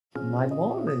my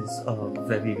mom is a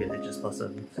very religious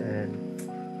person and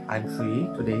I'm free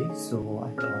today, so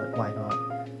I thought why not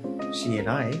she and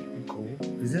I go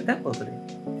visit the temple today.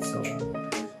 So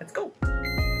let's go!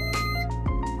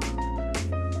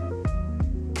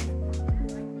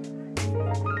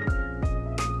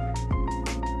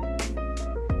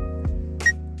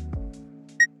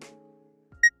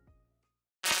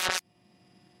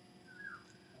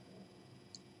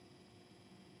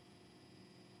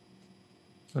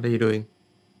 What are you doing?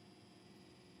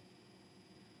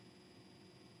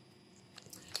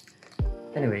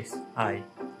 Anyways, hi.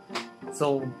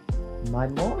 So, my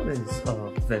mom is a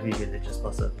very religious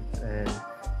person and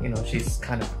she's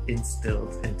kind of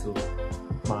instilled into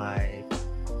my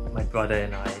brother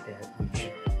and I that we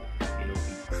should be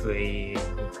praying,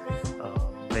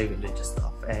 very religious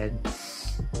stuff. And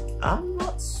I'm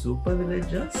not super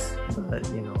religious, but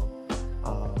and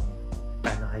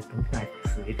I don't think I've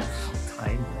prayed in a long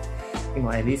time.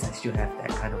 At least I still have that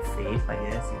kind of faith, I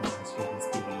guess. I still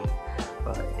believe,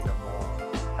 but in a more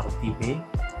healthy way.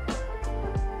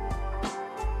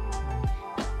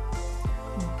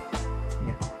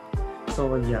 Yeah. So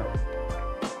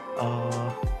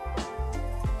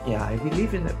I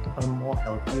believe in a more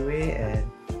healthy way, and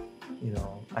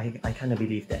I kind of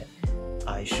believe that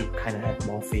I should kind of have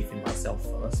more faith in myself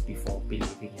first before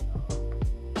believing in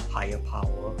a higher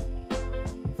power,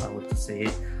 if I were to say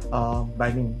it. But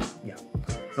I mean, yeah.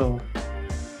 So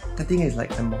the thing is,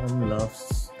 like, my mom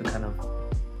loves to kind of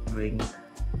bring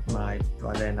my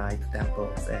brother and I to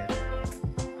temples, and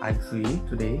I'm free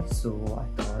today, so I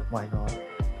thought why not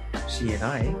she and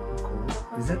I go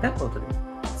visit the temple today.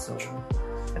 So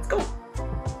let's go!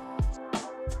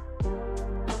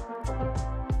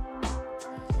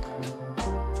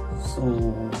 So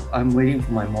I'm waiting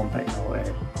for my mom right now,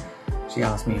 and she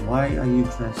asked me, why are you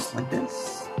dressed like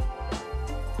this?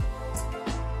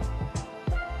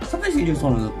 Sometimes you just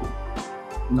want to look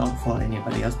not for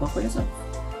anybody else but for yourself.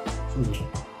 So,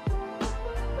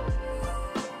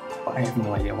 but I have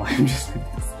no idea why I'm just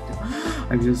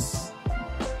like this.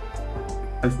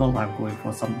 It's not like I'm going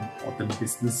for some important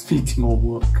business meeting or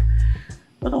work.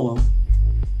 But oh well.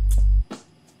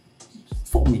 It's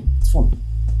for me. It's for me.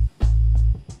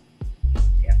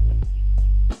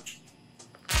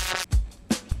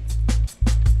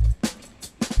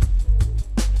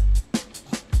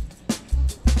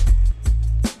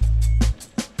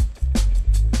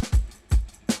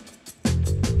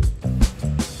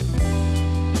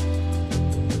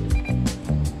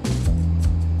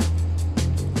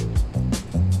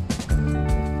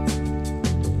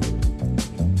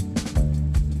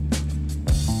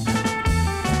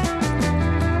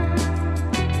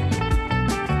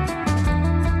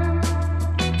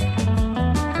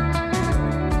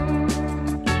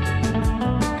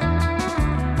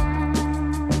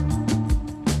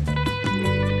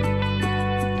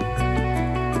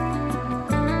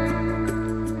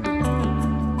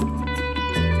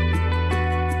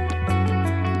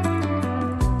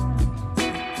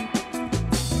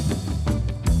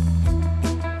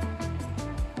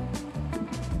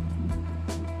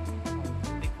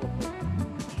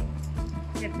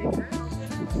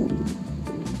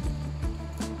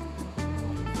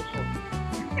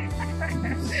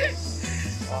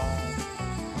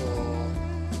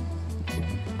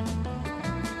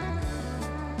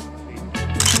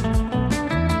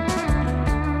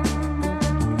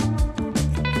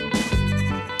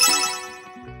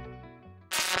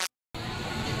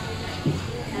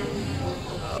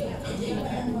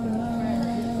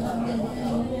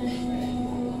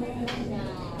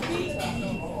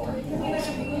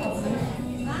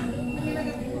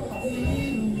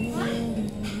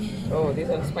 Oh, this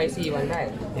one spicy one,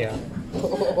 right? Yeah.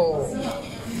 Oh.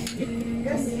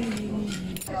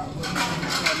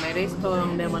 My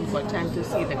restaurant, they want for chance to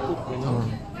see the cook,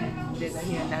 There's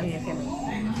here, down here, can.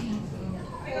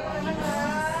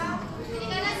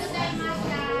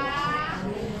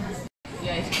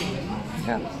 Yeah, it's chicken.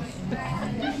 Yeah.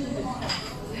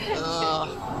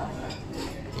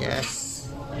 Yes.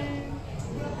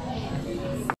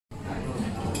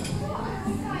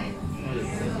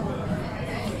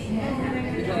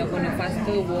 I'm gonna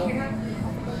faster walk,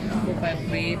 go by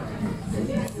bread.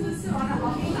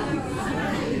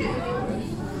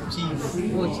 Cheese.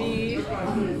 Oh, cheese.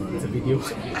 It's a video.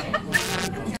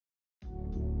 Wait.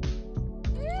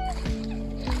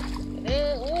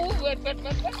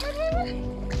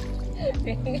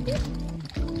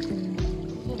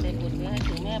 ได้บุญให้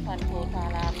ถึงแม่พันโพธา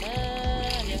รามเด้อ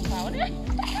เลี้ยงเผาเด้อ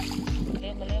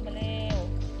มาเร็ว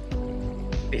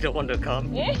They don't want to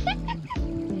come.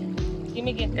 Give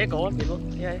me again. Hey, go on, people.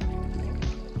 Yeah.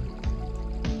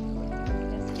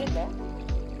 Let's get dah.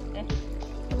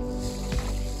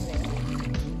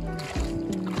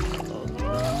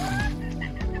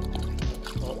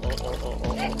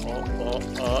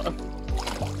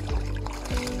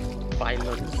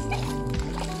 Violence.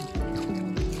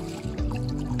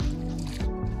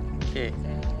 Okay,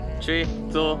 3,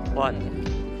 2, 1.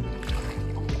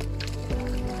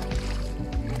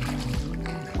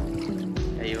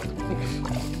 Ayo.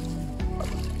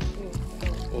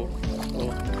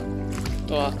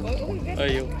 Wah.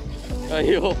 Ayo.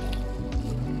 Ayo.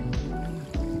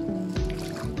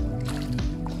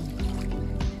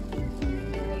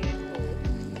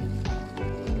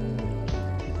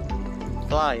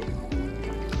 Fly.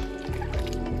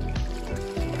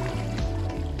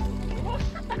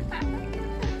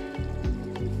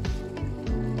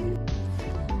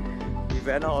 We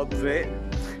ran out of bread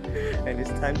and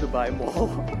it's time to buy more.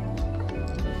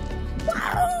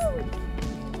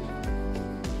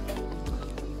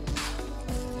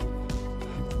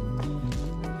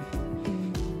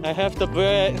 I have the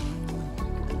bread.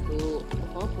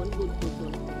 ขอผลบุญกุศ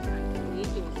ลนี้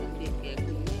จงสำเร็จแก่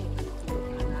คุณแม่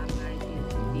อารามไอเทียน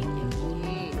สิทธิเกียรติคุณ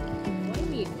ไว้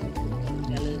มีความสุขเ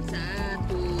จริญสา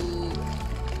ธุ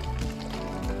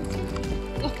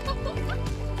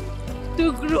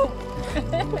Two group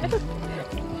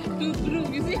Two group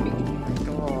you see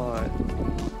God.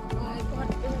 Oh my god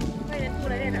ไม่ได้พูดอะ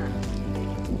ไรเลยนะ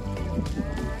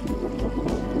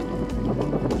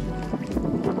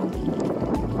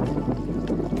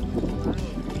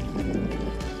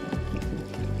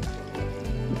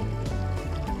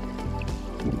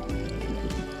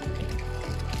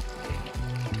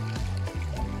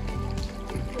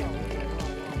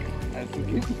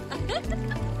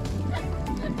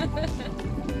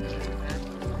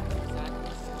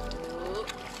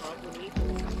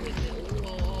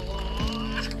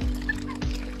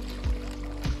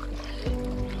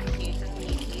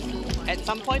At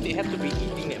some point, they have to be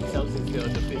eating themselves instead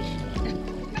of the fish.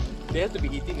 They have to be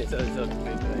eating themselves instead of the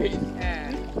fish, right?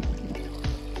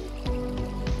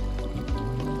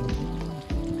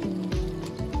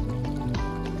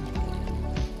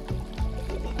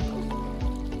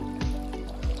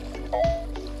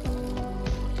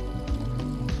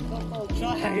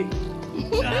 Try!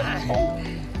 Try!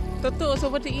 Toto also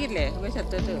want to eat leh. Macam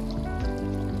Toto.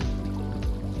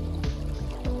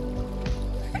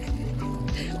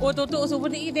 Oh, Toto also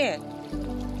want to eat eh.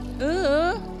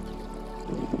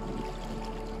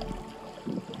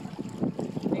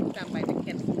 Next time buy the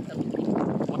cat food.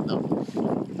 What the?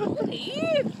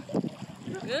 Eat.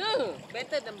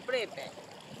 Better than bread eh.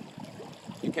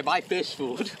 You can buy fish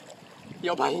food.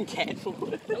 You're buying cat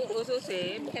food. No, also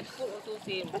same. Cat food also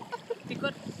same.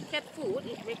 Because cat food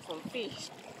is made from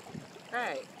fish.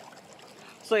 Right.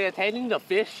 So you're telling the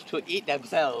fish to eat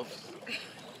themselves.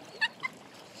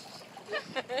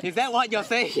 Is that what you're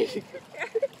saying?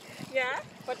 Yeah,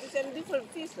 but it's a different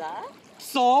fish lah.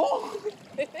 So?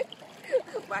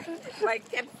 By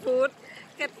cat food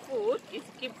is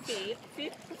keep feed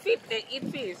they eat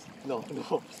fish. No.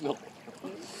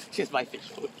 Just buy fish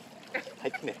food. I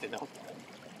think that's enough.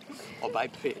 Or buy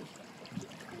fish.